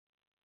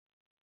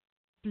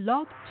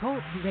Blog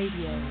Talk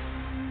Radio.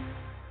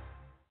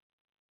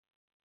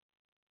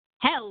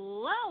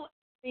 Hello,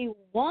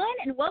 everyone,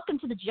 and welcome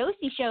to the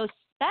Josie Show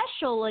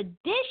Special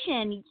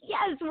Edition.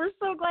 Yes, we're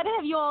so glad to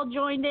have you all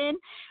joined in.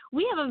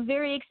 We have a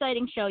very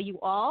exciting show. You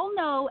all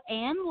know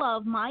and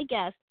love my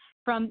guest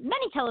from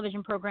many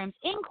television programs,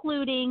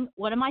 including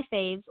one of my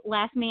faves,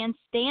 Last Man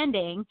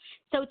Standing.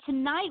 So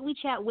tonight we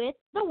chat with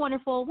the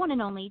wonderful one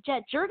and only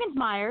Jet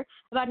Jurgensmeyer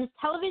about his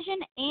television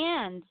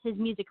and his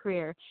music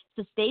career.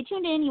 So stay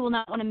tuned in. You will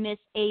not want to miss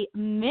a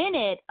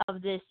minute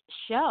of this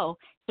show.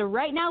 So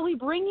right now we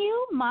bring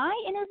you my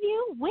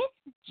interview with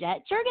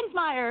Jet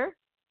Jurgensmeyer.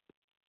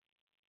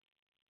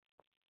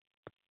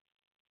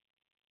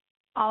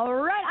 All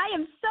right, I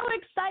am so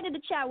excited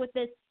to chat with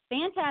this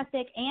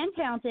fantastic and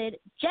talented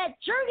Jet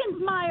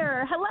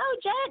Jurgensmeyer. Hello,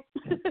 Jet.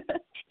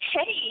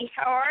 Hey,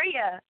 how are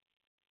you?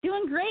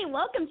 Doing great.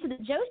 Welcome to the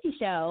Josie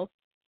Show.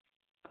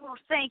 Well,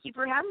 thank you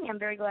for having me. I'm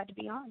very glad to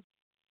be on.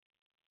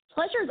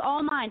 Pleasure's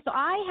all mine. So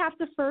I have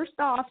to first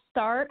off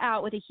start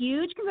out with a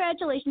huge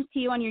congratulations to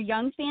you on your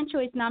Young Fan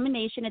Choice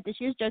nomination at this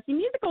year's Josie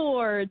Music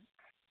Awards.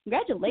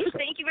 Congratulations.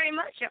 Thank you very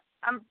much.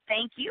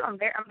 Thank you. I'm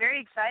very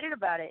excited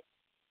about it.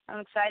 I'm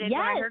excited when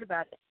I heard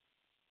about it.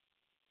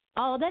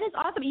 Oh, that is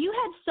awesome. You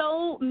had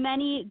so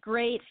many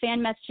great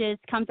fan messages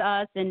come to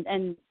us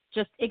and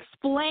just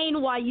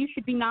explain why you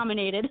should be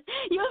nominated.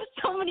 You have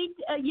so many,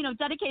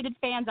 dedicated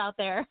fans out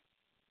there.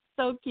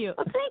 So cute.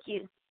 Well, thank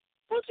you.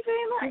 Thank you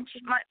very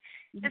much.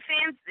 The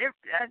fans,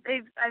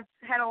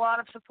 I've had a lot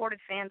of supportive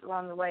fans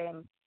along the way,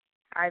 and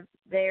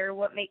they're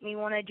what make me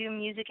want to do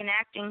music and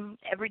acting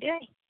every day.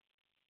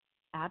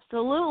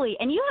 Absolutely.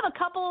 And you have a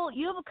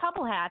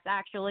couple hats,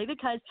 actually,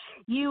 because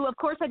you, of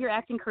course, have your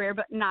acting career,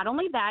 but not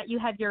only that, you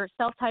have your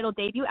self-titled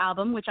debut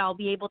album, which I'll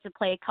be able to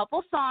play a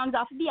couple songs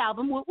off of the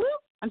album. Woo woo.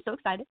 I'm so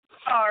excited.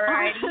 All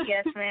righty.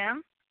 Yes,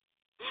 ma'am.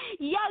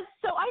 Yes.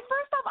 So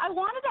first off, I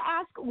wanted to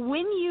ask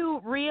when you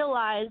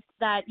realized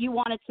that you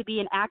wanted to be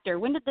an actor.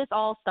 When did this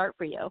all start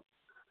for you?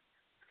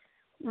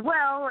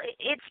 Well,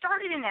 it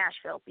started in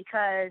Nashville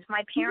because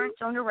my parents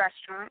owned a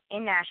restaurant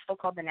in Nashville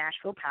called the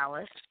Nashville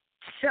Palace.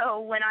 So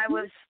when I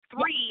was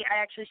 3,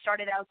 I actually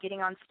started out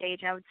getting on stage,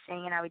 and I would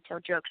sing and I would tell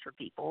jokes for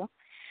people.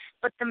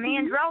 But the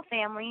Mandrell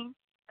family,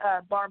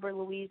 Barbara,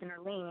 Louise, and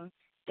Arlene,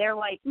 they're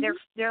like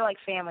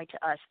family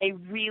to us. They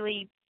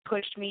really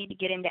pushed me to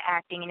get into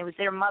acting, and it was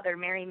their mother,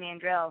 Mary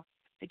Mandrell,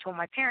 who told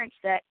my parents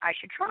that I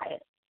should try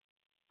it.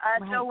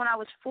 So when I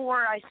was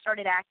 4, I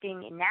started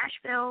acting in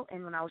Nashville,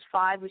 and when I was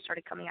 5, we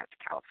started coming out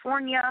to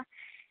California,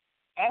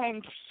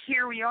 and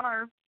here we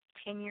are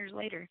 10 years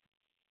later.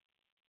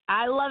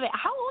 I love it.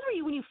 How old were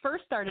you when you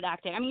first started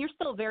acting? I mean, you're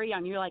still very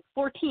young. You're like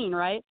 14,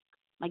 right?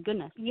 My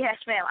goodness. Yes,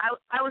 ma'am.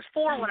 I was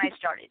 4 when I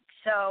started.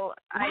 So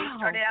I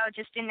started out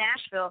just in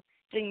Nashville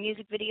doing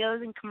music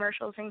videos and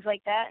commercials, things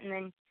like that, and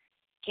then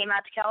came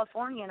out to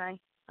California,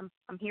 and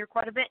I'm here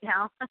quite a bit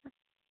now.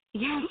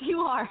 Yes,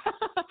 you are.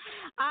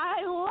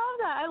 I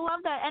love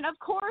that. And, of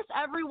course,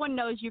 everyone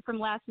knows you from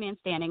Last Man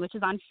Standing, which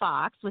is on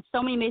Fox, with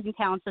so many amazing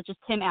talents such as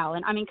Tim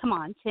Allen. I mean, come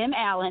on, Tim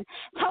Allen.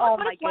 Tell us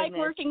what it's like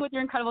working with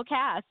your incredible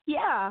cast.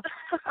 Yeah.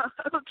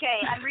 Okay.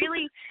 I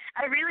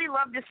really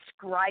love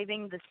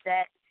describing the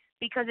set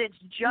because it's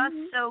just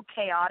so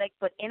chaotic,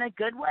 but in a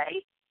good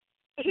way.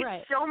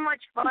 It's so much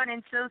fun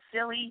and so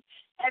silly.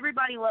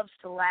 Everybody loves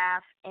to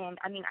laugh, and,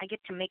 I mean, I get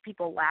to make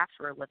people laugh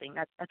for a living.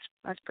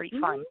 That's pretty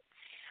fun.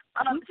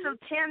 So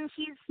Tim,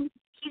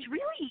 he's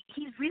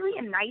really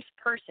a nice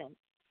person,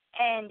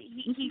 and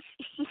he's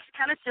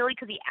kind of silly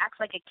because he acts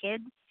like a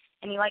kid,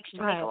 and he likes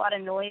to make a lot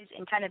of noise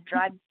and kind of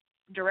drive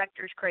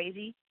directors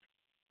crazy.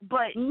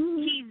 But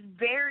he's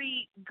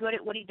very good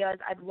at what he does.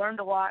 I've learned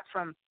a lot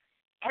from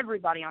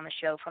everybody on the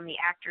show, from the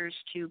actors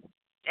to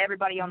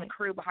everybody on the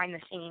crew behind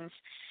the scenes.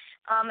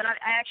 And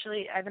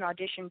I have an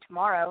audition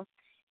tomorrow,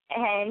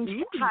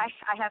 and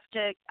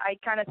I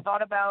kind of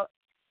thought about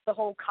the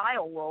whole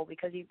Kyle role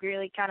because he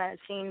really kind of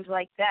seems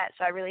like that.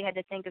 So I really had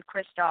to think of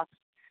Christoph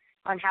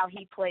on how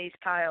he plays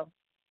Kyle.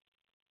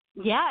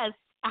 Yes,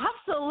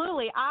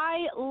 absolutely.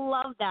 I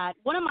love that.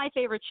 One of my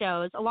favorite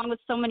shows, along with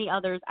so many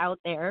others out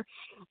there.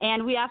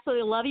 And we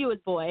absolutely love you as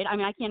Boyd. I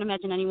mean, I can't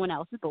imagine anyone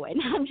else as Boyd.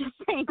 I'm just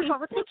saying. Oh,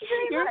 well, thank you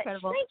very You're much.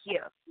 incredible. Thank you.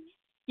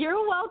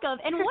 You're welcome.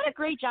 And what a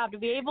great job to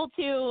be able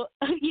to,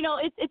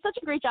 it's such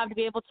a great job to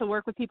be able to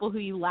work with people who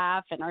you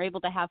laugh and are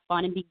able to have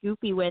fun and be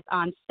goofy with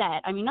on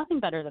set. I mean, nothing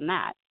better than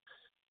that.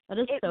 That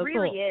is so cool. It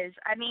really is.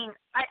 I mean,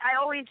 I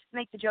always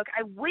make the joke,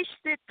 I wish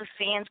that the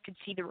fans could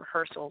see the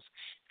rehearsals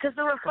because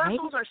the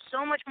rehearsals are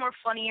so much more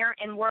funnier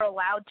and we're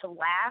allowed to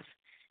laugh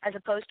as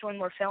opposed to when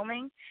we're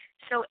filming.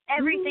 So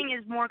everything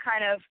is more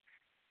kind of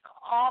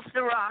off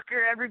the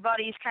rocker.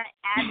 Everybody's kind of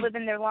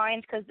ad-libbing their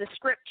lines because the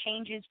script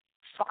changes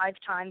 5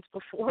 times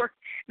before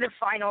the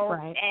final,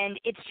 and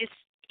it's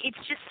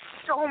just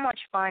so much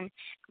fun.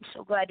 I'm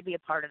so glad to be a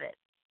part of it.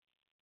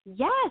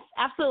 Yes,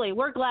 absolutely.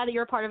 We're glad that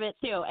you're a part of it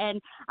too.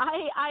 And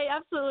I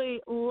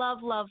absolutely love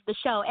the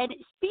show. And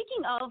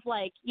speaking of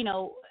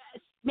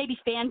maybe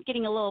fans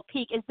getting a little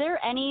peek, is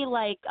there any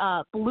like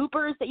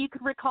bloopers that you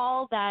could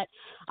recall that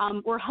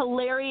were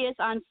hilarious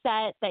on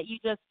set that you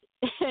just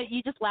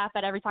you just laugh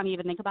at every time you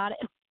even think about it?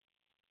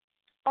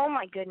 Oh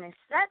my goodness,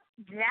 that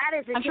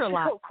is a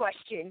difficult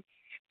question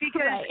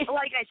because,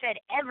 like I said,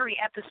 every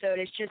episode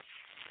is just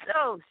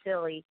so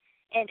silly,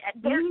 and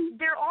there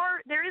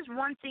is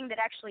one thing that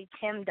actually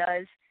Tim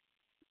does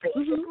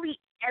basically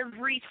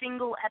every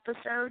single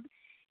episode.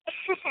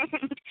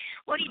 And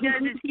what he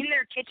does is in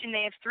their kitchen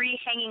they have 3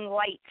 hanging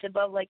lights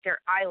above like their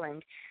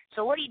island.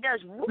 So what he does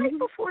right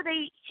before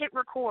they hit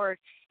record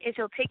is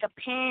he'll take a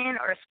pin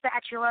or a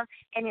spatula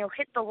and he'll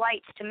hit the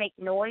lights to make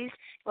noise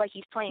like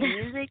he's playing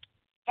music.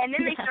 And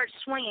then they start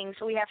swinging,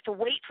 so we have to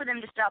wait for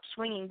them to stop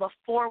swinging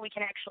before we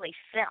can actually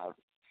film.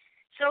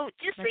 So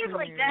just things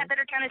like that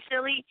are kind of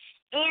silly.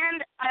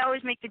 And I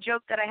always make the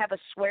joke that I have a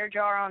swear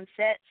jar on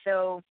set,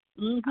 so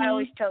I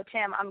always tell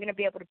Tim I'm going to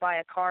be able to buy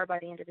a car by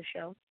the end of the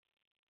show.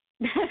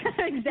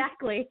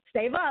 Exactly.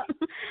 Save up.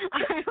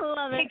 I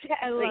love it.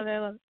 Exactly. I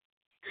love it.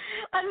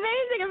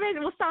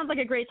 Amazing. Well, sounds like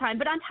a great time.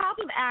 But on top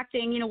of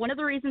acting, one of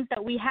the reasons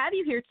that we have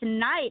you here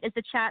tonight is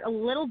to chat a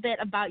little bit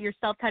about your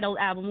self-titled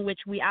album,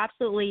 which we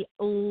absolutely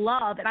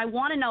love. And I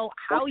want to know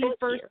how you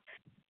first.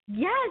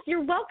 Yes,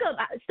 you're welcome.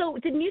 So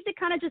did music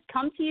kind of just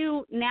come to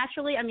you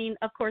naturally? I mean,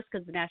 of course,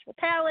 because the Nashville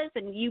Palace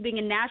and you being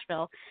in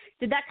Nashville,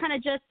 did that kind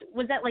of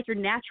was that like your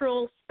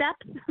natural step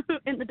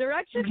in the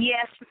direction?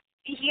 Yes,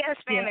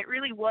 ma'am. It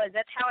really was.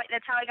 That's how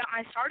I got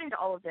my start into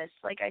all of this.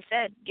 Like I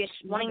said, just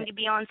wanting to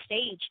be on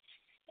stage.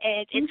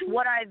 And it's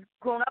what I've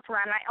grown up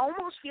around. And I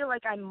almost feel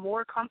like I'm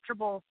more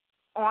comfortable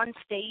on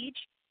stage.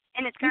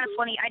 And it's kind of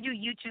funny. I do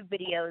YouTube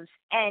videos,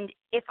 and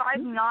if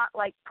I'm not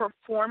like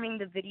performing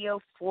the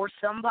video for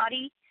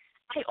somebody,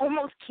 I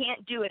almost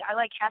can't do it. I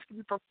have to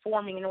be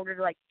performing in order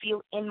to like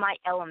feel in my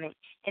element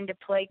and to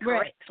play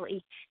correctly.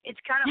 Right. It's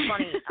kind of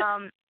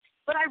funny.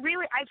 But I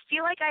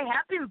feel like I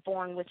have been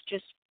born with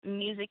just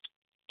music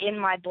in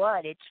my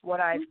blood. It's what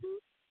I've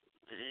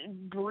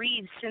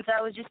breathed since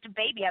I was just a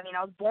baby. I mean,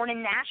 I was born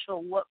in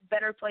Nashville. What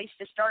better place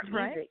to start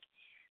music?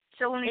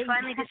 So when we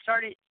finally just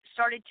started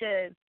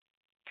to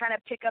kind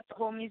of pick up the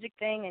whole music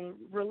thing and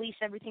release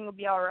Everything Will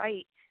Be All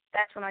Right,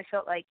 that's when I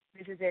felt like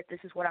this is it. This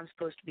is what I'm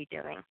supposed to be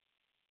doing.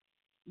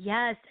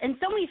 Yes, and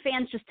so many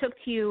fans just took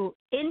to you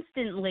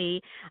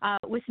instantly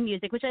with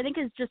music, which I think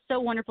is just so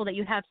wonderful that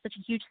you have such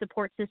a huge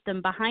support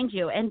system behind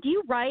you. And do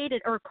you write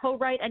or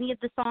co-write any of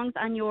the songs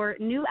on your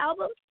new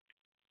album?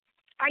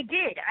 I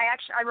did.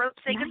 I wrote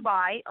Say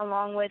Goodbye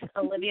along with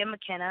Olivia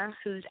McKenna,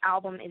 whose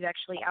album is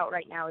actually out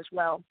right now as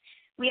well.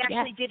 We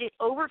actually did it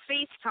over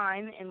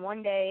FaceTime, and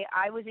one day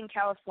I was in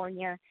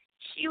California,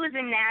 she was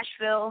in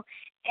Nashville,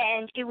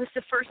 and it was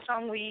the first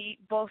song we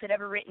both had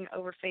ever written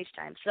over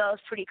FaceTime, so that was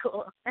pretty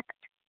cool.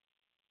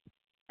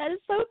 That is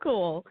so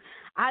cool.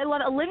 I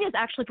love it. Olivia's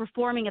actually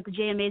performing at the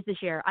JMAs this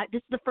year. This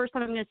is the first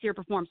time I'm going to see her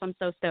perform, so I'm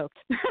so stoked.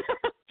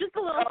 Just a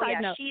little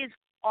side note. She is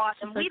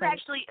awesome. We've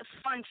actually, a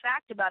fun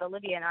fact about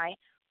Olivia and I,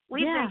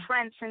 we've been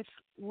friends since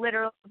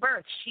literal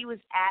birth. She was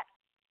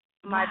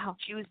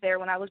she was there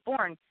when I was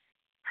born.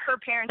 Her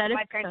parents and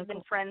my parents have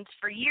been friends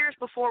for years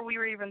before we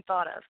were even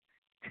thought of.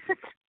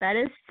 That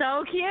is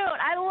so cute.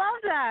 I love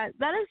that.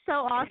 That is so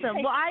awesome.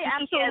 Well, I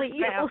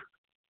absolutely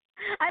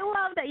I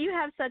love that you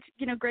have such,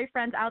 great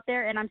friends out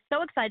there, and I'm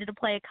so excited to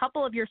play a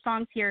couple of your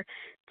songs here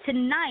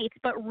tonight.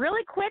 But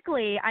really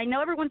quickly, I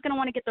know everyone's going to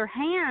want to get their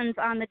hands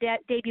on the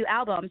debut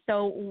album.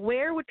 So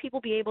where would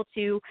people be able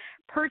to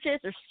purchase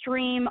or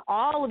stream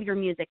all of your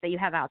music that you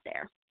have out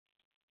there?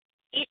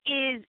 It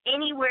is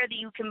anywhere that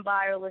you can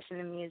buy or listen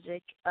to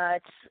music.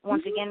 It's,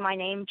 once again, my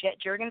name, Jet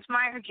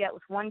Jurgensmeyer, Jet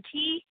with one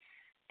T.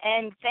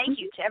 And thank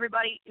you to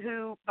everybody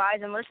who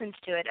buys and listens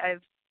to it.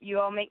 You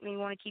all make me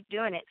want to keep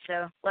doing it.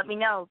 So let me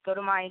know. Go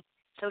to my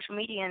social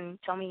media and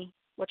tell me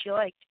what you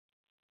liked.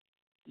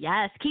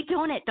 Yes, keep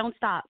doing it. Don't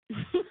stop.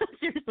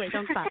 Seriously,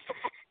 don't stop.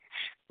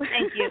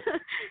 Thank you.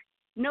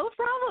 No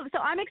problem. So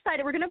I'm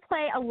excited. We're going to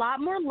play A Lot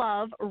More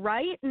Love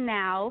right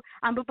now.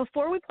 But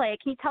before we play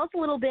it, can you tell us a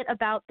little bit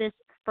about this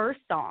first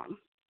song?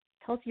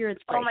 Tell us your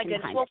inspiration. Oh, my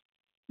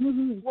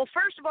goodness. Well,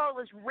 first of all, it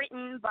was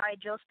written by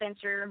Jill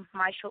Spencer,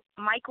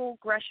 Michael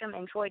Gresham,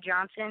 and Troy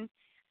Johnson.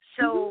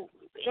 So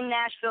in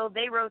Nashville,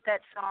 they wrote that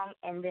song,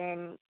 and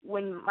then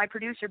when my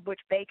producer,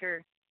 Butch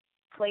Baker,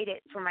 played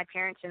it for my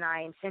parents and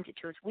I and sent it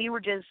to us, we were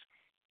just,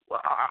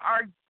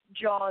 our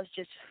jaws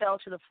just fell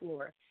to the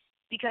floor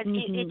because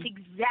it's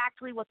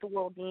exactly what the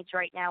world needs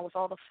right now with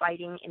all the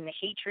fighting and the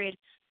hatred.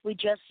 We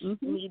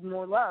just need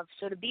more love.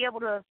 So to be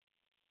able to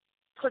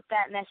put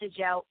that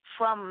message out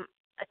from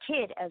a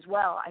kid as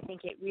well, I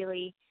think it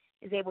really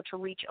is able to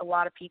reach a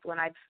lot of people, and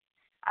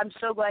I'm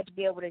so glad to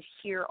be able to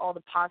hear all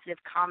the positive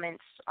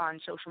comments on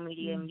social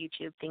media and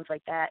YouTube, things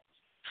like that,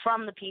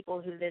 from the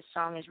people who this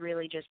song is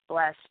really just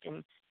blessed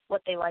and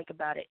what they like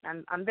about it.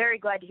 I'm very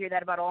glad to hear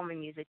that about all my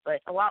music,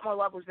 but A Lot More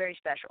Love was very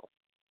special.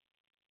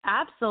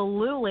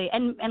 Absolutely.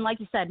 And like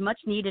you said, much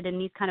needed in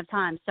these kind of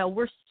times. So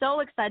we're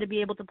so excited to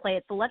be able to play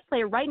it. So let's play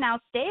it right now.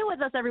 Stay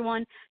with us,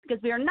 everyone,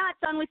 because we are not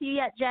done with you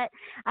yet, Jet.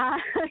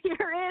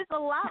 Here is a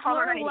lot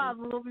more love.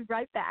 We'll be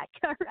right back.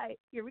 All right.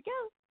 Here we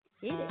go.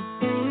 Hit it.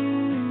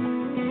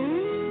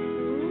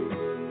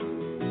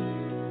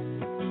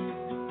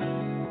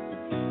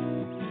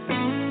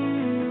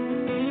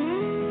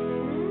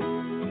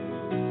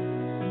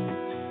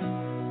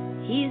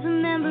 He's a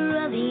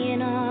member of the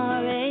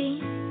NRA,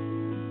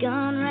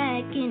 gun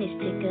rack in his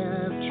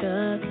pickup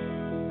truck.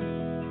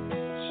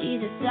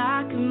 She's a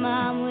soccer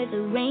mom with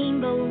a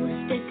rainbow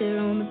sticker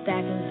on the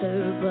back of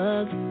her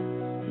bug.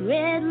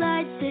 Red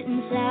lights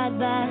sitting side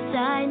by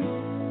side.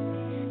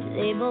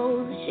 They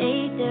both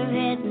shake their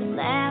heads and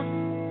laugh,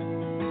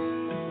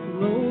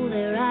 roll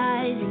their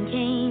eyes and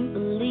can't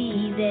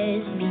believe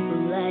there's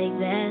people like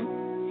that.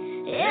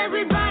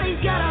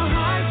 Everybody's got a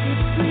heart to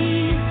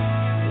please.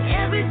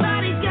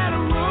 Everybody's got a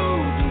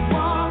road to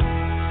walk.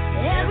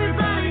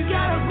 Everybody's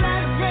got a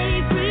breath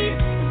they breathe,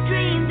 a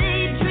dream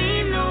they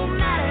dream, no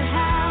matter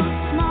how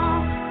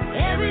small.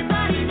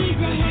 Everybody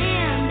needs a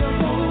hand to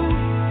hold.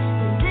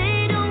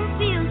 They don't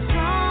feel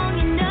strong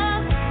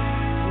enough.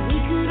 We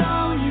could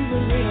all use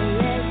a little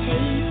less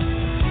hate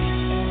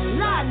and a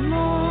lot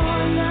more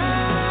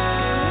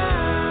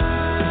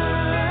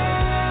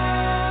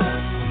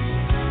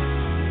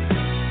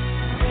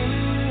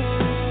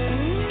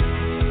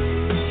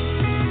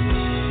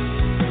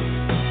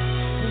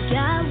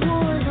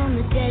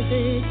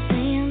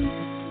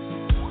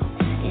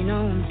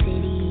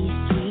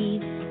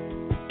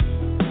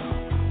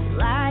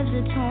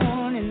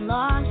torn and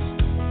lost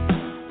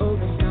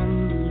over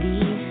some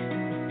belief.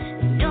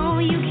 No,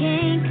 you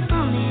can't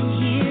come in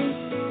here,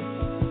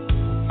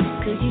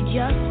 'cause you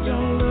just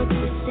don't look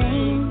the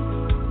same.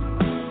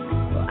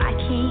 Well, I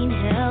can't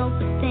help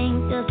but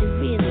think, does it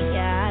really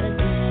gotta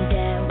be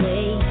that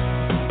way?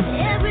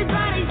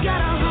 Everybody's got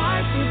a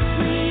heart to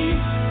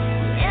please.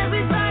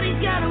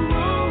 Everybody's got a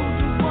road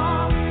to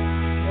walk.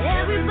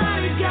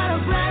 Everybody's got a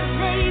breath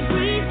they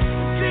breathe,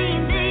 a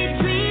dream they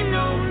dream,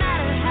 no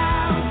matter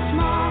how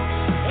small.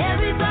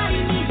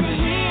 Everybody needs a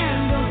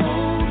hand to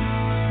hold.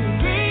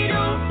 They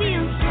don't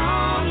feel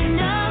strong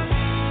enough.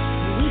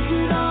 We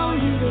could all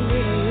use a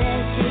little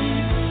less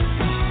hate,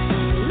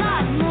 a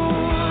lot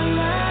more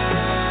love,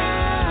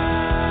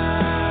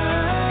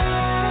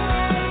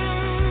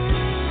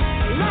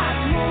 a lot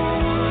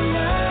more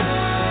love.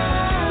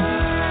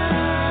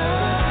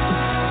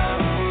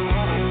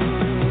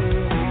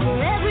 For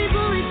every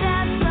bullet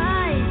that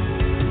flies,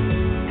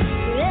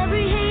 for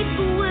every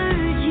hateful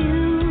word you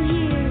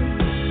hear,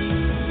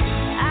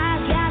 I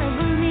gotta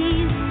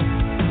believe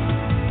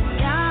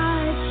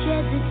God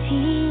sheds a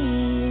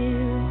tear.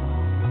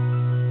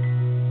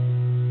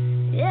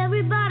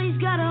 Everybody's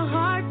got a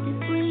heart that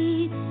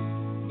bleeds.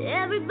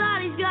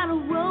 Everybody's got a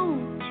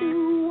road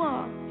to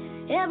walk.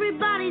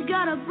 Everybody's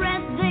got a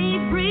breath they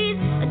breathe,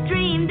 a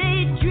dream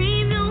they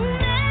dream, no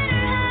matter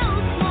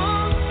how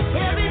small.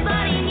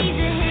 Everybody needs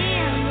a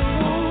hand to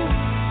hold.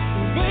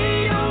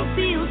 They don't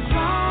feel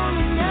strong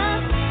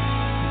enough.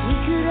 We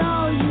could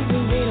all use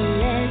a little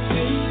less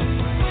hate.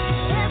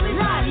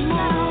 Everybody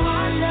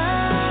more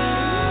love.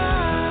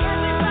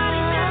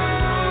 Everybody's got a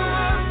road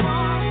to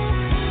walk.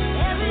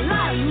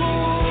 Everybody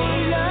more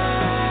love.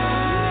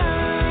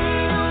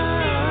 They don't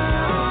feel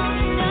strong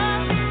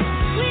enough.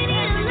 We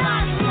need a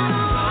lot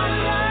more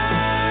love.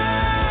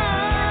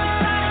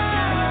 Everybody's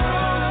got a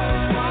road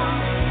to walk.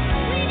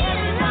 We need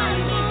a lot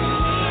more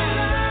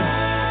love.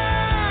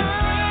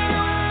 They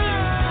don't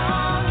feel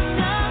strong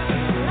enough.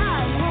 A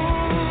lot more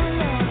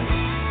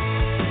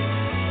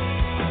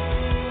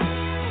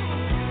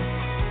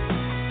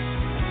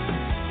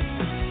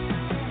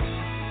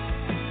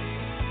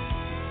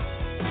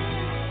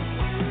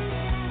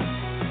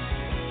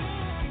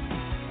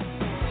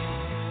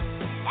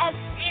Yes,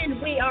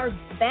 and we are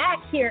back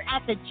here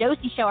at the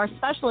Josie Show, our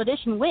special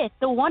edition with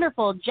the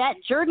wonderful Jet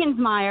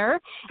Jurgensmeyer,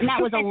 and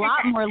that was A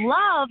Lot More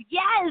Love.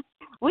 Yes,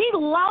 we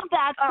love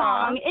that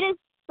song. It is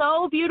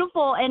so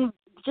beautiful and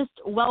just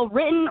well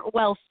written,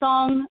 well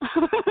sung,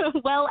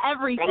 well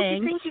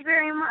everything. Thank you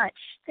very much.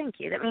 Thank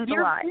you. That means a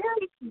lot.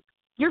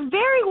 You're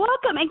very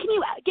welcome. And can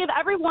you give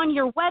everyone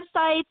your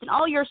websites and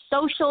all your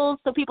socials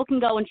so people can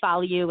go and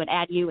follow you and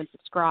add you and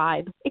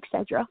subscribe,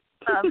 etc.?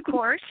 Of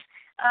course.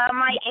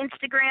 My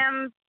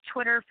Instagram,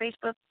 Twitter,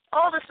 Facebook,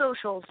 all the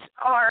socials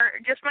are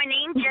just my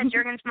name, Jet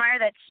Jurgensmeyer.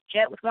 That's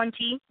Jet with one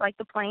T, like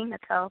the plane.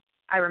 That's how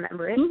I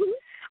remember it.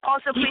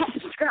 Also,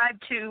 please subscribe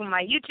to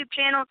my YouTube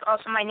channel. It's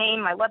also my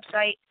name, my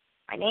website,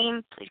 my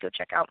name. Please go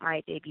check out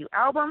my debut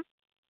album.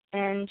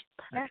 And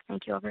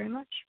thank you all very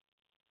much.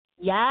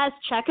 Yes,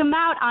 check him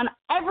out on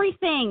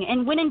everything.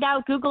 And when in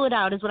doubt, Google it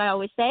out is what I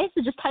always say.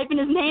 So just type in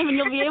his name and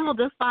you'll be able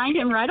to find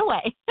him right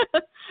away.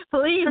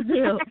 Please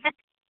do.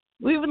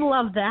 We would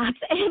love that.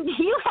 And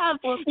you have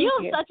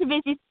such a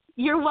busy.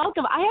 You're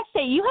welcome. I have to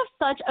say, you have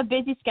such a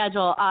busy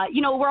schedule.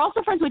 We're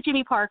also friends with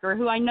Jimmy Parker,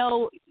 who I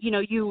know,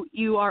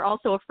 you are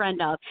also a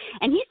friend of.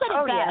 And he said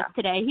it best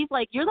today. He's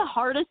like, you're the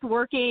hardest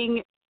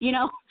working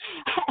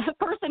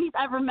person he's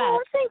ever met. Oh,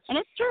 and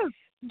it's true.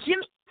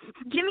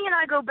 Jimmy and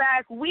I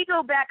we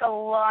go back a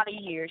lot of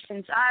years,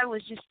 since I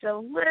was just a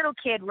little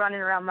kid running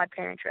around my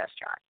parents'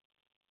 restaurant.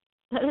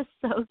 That is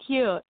so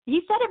cute.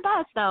 You said it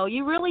best, though.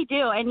 You really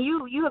do. And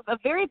you have a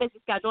very busy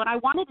schedule. And I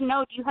wanted to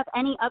know, do you have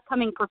any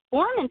upcoming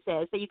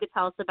performances that you could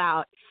tell us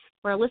about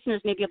where our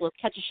listeners may be able to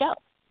catch a show?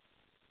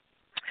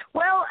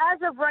 Well, as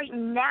of right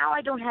now,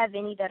 I don't have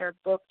any that are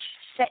booked,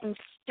 set in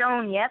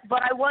stone yet,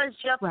 but I was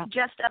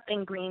just up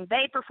in Green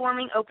Bay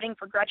performing, opening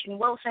for Gretchen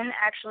Wilson,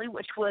 actually,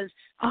 which was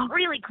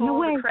really cool. No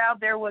way. The crowd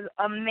there was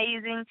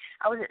amazing.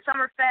 I was at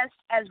Summerfest,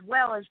 as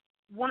well as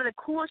one of the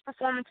coolest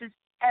performances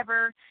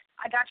ever.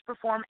 I got to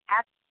perform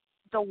at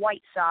the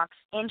White Sox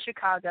in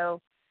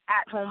Chicago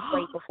at home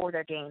plate before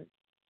their game.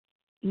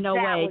 No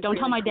way. Don't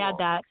tell my dad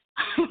that.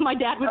 My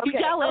dad would be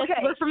jealous.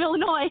 Okay. We're from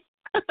Illinois.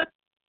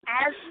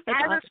 As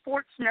awesome. a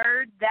sports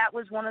nerd, that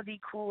was one of the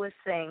coolest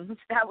things.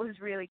 That was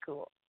really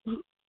cool.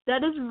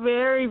 That is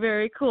very,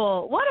 very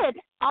cool. What an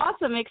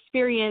awesome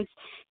experience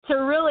to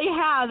really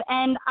have.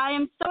 And I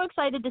am so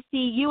excited to see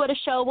you at a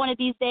show one of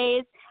these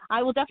days.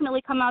 I will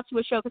definitely come out to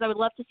a show because I would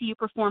love to see you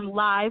perform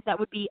live. That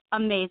would be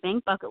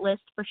amazing. Bucket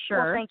list for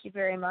sure. Well, thank you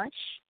very much.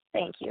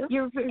 Thank you.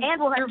 And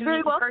we'll have to meet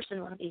in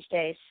person one of these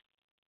days.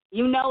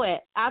 You know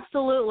it.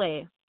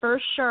 Absolutely. For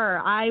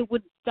sure. I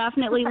would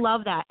definitely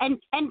love that. And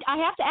I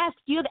have to ask,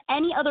 do you have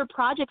any other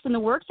projects in the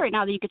works right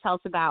now that you could tell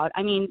us about?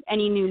 I mean,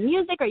 any new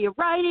music? Are you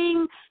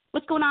writing?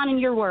 What's going on in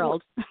your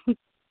world?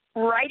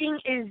 Writing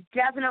is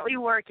definitely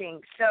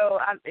working. So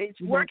it's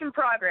work in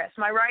progress.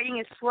 My writing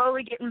is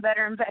slowly getting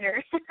better and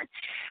better.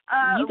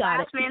 You got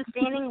Last Man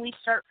Standing, we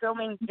start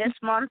filming this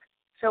month.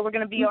 So we're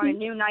going to be on a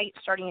new night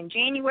starting in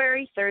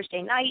January,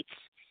 Thursday nights.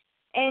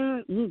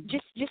 And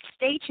just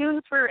stay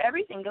tuned for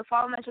everything. Go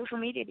follow my social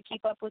media to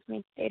keep up with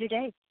me day to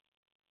day.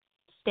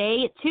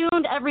 Stay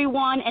tuned,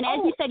 everyone. And as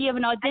you said, you have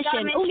an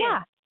audition.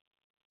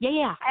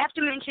 Yeah. I have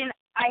to mention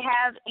I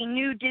have a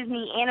new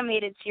Disney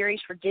animated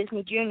series for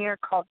Disney Junior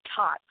called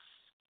Tots.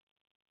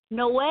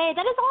 No way.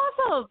 That is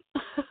awesome.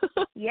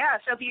 Yeah.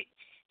 So if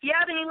you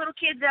have any little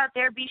kids out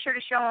there, be sure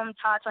to show them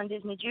Tots on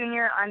Disney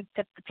Junior. I'm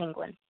Pip the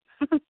Penguin.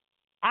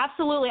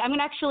 Absolutely. I'm going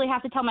to actually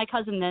have to tell my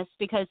cousin this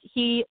because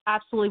he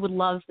absolutely would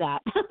love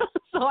that.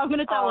 So I'm going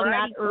to tell him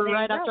that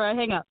right after I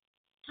hang up.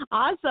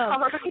 Awesome.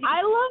 Alrighty.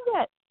 I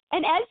love it.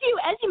 And as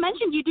you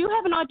mentioned, you do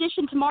have an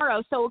audition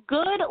tomorrow. So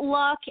good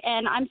luck,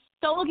 and I'm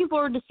so looking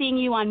forward to seeing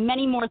you on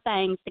many more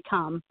things to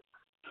come.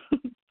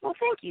 Well,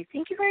 thank you.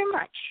 Thank you very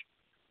much.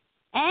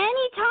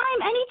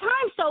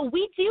 Anytime. So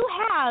we do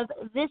have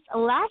this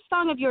last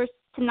song of yours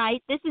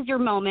tonight. This is your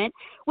moment,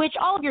 which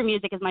all of your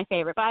music is my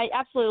favorite, but I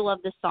absolutely love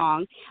this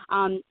song.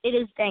 It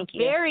is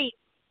very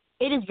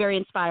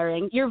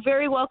inspiring. You're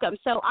very welcome.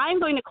 So I'm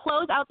going to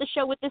close out the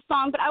show with this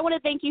song, but I want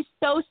to thank you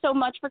so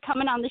much for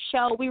coming on the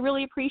show. We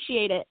really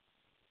appreciate it.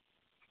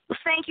 Well,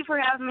 thank you for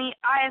having me.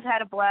 I have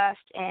had a blast,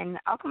 and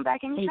I'll come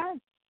back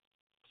anytime.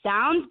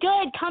 Sounds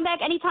good. Come back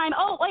anytime.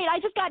 Oh, wait, I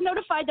just got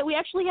notified that we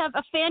actually have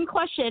a fan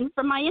question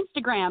from my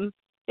Instagram,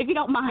 if you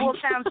don't mind. Well,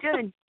 sounds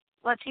good.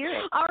 Let's hear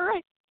it.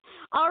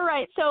 All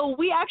right. So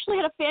we actually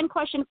had a fan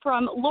question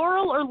from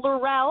Laurel or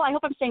Laurel. I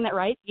hope I'm saying that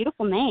right.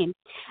 Beautiful name.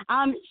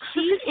 She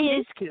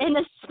is an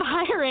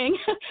aspiring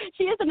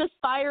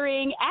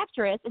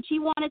actress, and she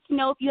wanted to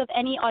know if you have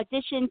any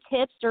audition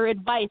tips or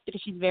advice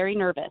because she's very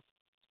nervous.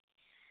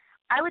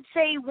 I would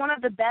say one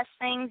of the best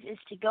things is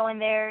to go in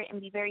there and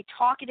be very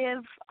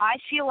talkative. I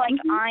feel like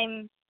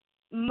I'm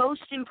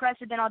most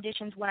impressive in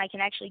auditions when I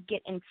can actually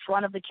get in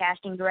front of the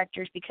casting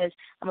directors because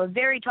I'm a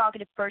very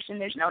talkative person.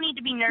 There's no need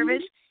to be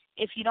nervous.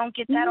 If you don't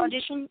get that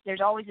audition, there's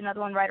always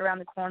another one right around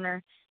the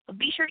corner. But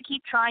be sure to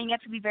keep trying. You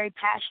have to be very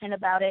passionate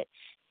about it.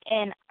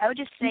 And I would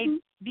just say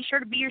be sure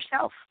to be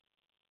yourself.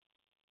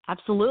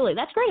 Absolutely.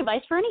 That's great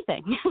advice for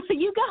anything.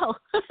 You go.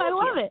 I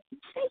love it.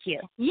 Thank you.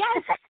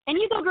 Yes. And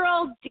you go,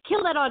 girl.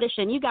 Kill that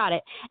audition. You got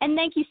it. And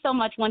thank you so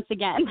much once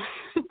again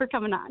for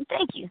coming on.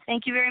 Thank you.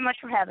 Thank you very much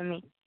for having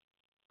me.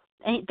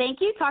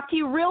 Thank you. Talk to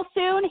you real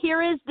soon.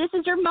 This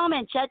is your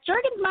moment. Jet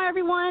Jurgensmeyer,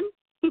 everyone.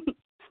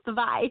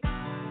 Bye-bye.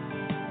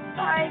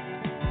 Bye.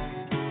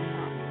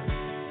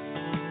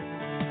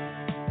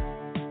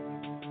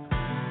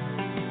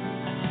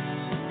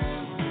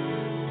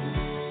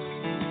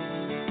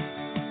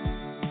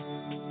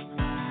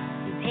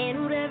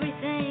 Handled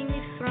everything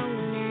they've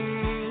thrown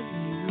at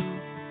you.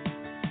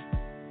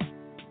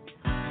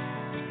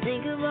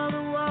 Think of all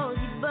the walls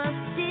you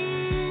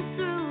busted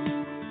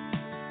through.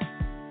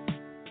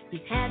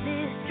 You've had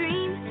this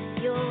dream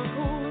your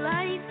whole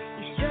life.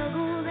 You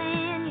struggled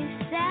and you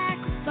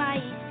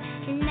sacrificed,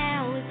 and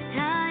now it's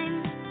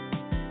time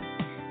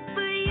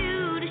for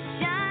you to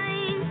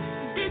shine.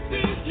 This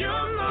is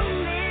your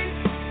moment.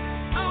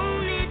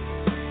 Own it.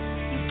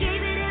 You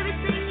gave it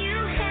everything you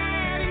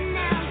had, and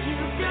now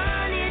you've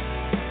done it.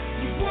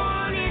 You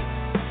want it.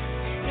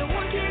 No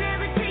one can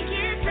ever take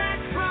it back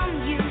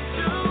from you.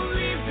 So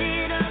live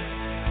it up.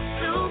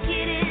 Soak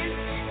it in.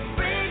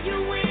 Spread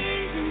your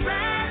wings and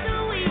ride the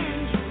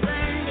wind. You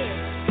earned it.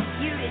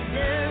 You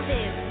deserve it.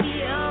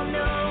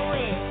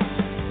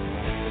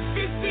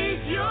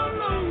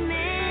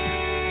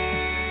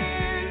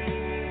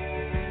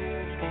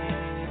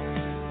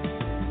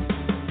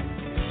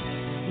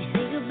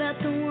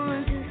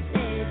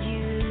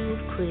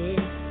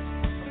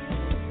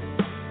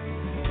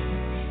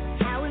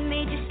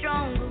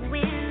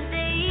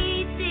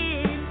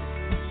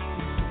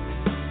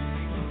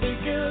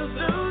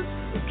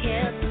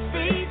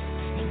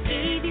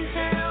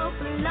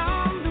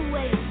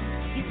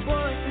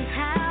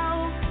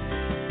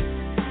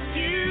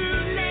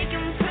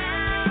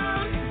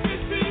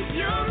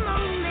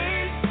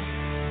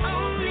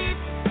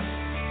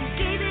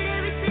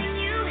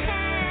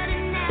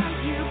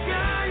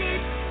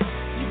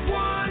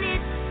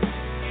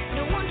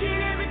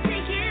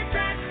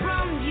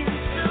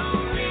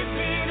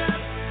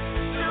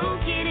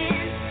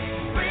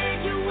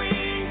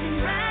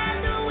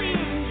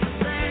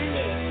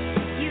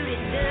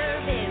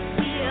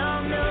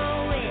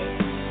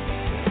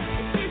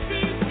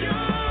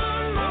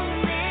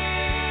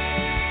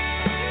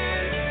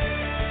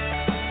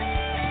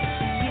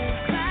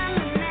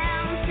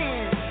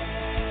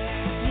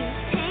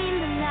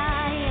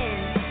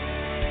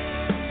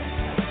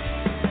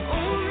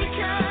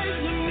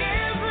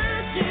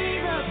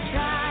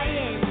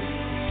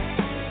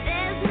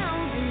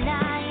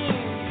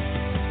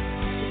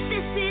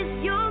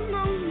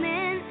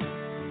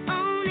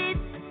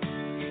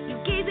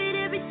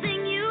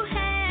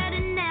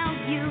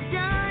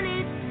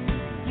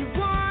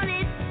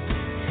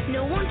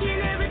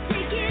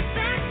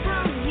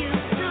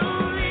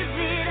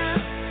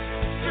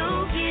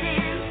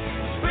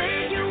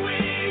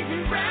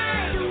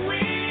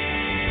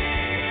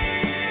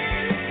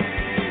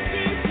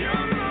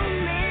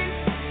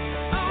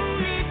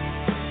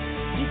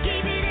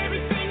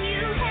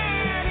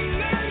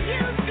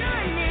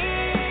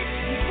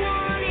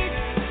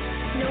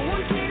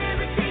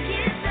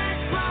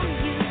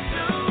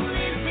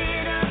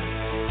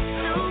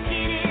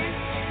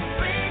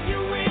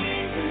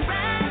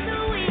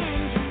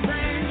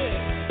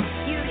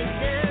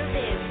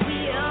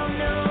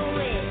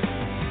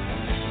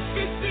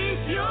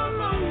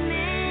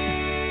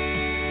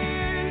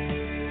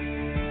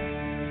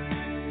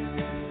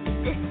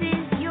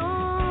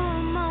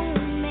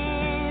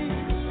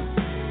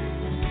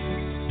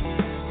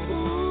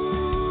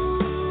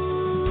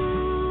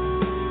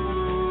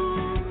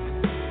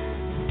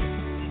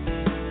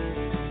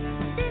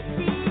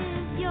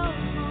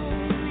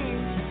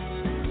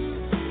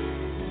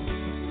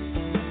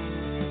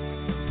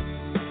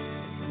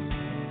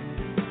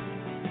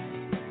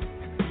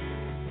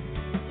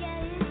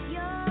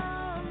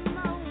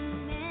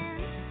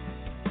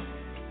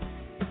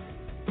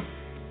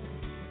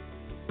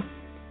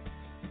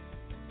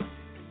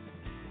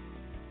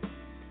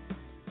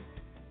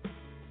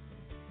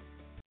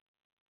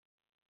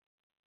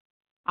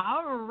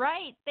 All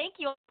right. Thank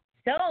you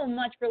so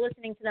much for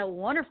listening to that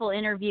wonderful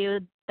interview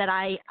that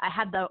I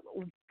had the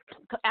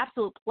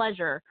absolute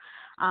pleasure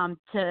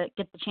to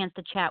get the chance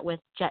to chat with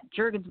Jet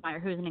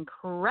Jurgensmeyer, who's an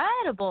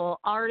incredible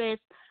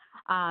artist,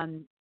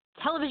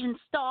 television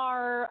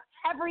star,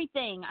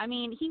 everything. I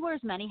mean, he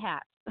wears many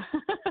hats.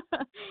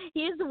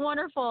 He is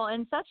wonderful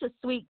and such a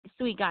sweet,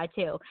 sweet guy,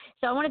 too.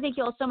 So I want to thank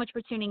you all so much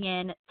for tuning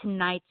in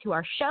tonight to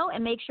our show,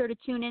 and make sure to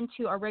tune in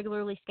to our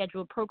regularly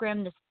scheduled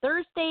program this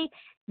Thursday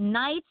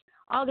night,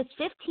 August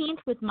 15th,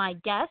 with my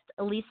guest,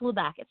 Elise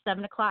Luback, at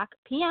 7 o'clock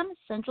p.m.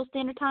 Central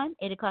Standard Time,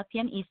 8 o'clock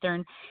p.m.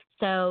 Eastern.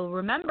 So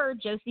remember,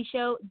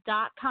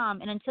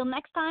 josieshow.com. And until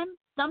next time,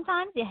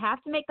 sometimes you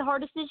have to make the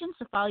hard decisions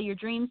to follow your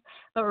dreams,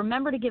 but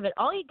remember to give it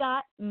all you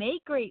got,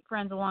 make great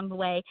friends along the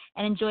way,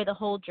 and enjoy the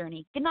whole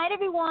journey. Good night,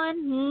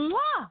 everyone.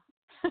 Mwah!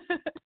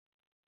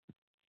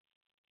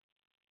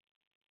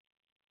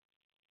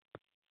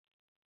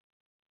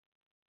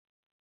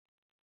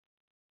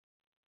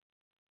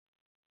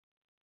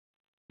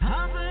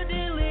 Poverty